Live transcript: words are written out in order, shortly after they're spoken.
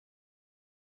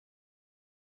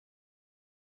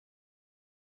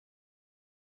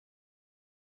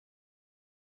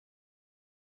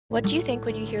What do you think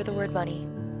when you hear the word money?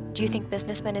 Do you think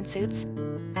businessmen in suits?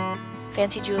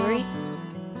 Fancy jewelry?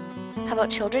 How about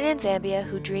children in Zambia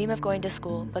who dream of going to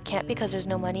school but can't because there's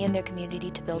no money in their community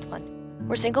to build one?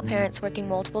 Or single parents working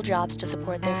multiple jobs to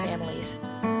support their families?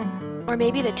 Or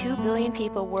maybe the 2 billion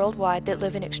people worldwide that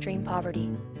live in extreme poverty.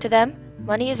 To them,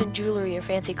 money isn't jewelry or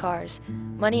fancy cars.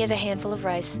 Money is a handful of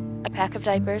rice, a pack of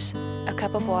diapers, a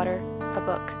cup of water, a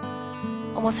book.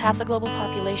 Almost half the global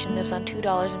population lives on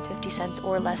 $2.50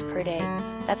 or less per day.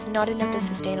 That's not enough to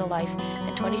sustain a life,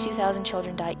 and 22,000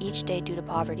 children die each day due to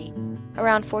poverty.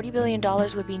 Around $40 billion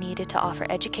would be needed to offer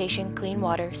education, clean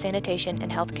water, sanitation, and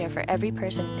healthcare for every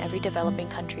person in every developing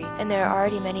country, and there are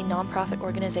already many non-profit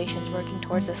organizations working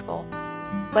towards this goal.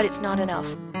 But it's not enough.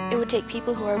 It would take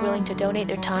people who are willing to donate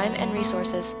their time and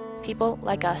resources, people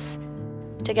like us.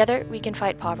 Together, we can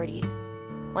fight poverty,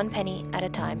 one penny at a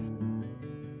time.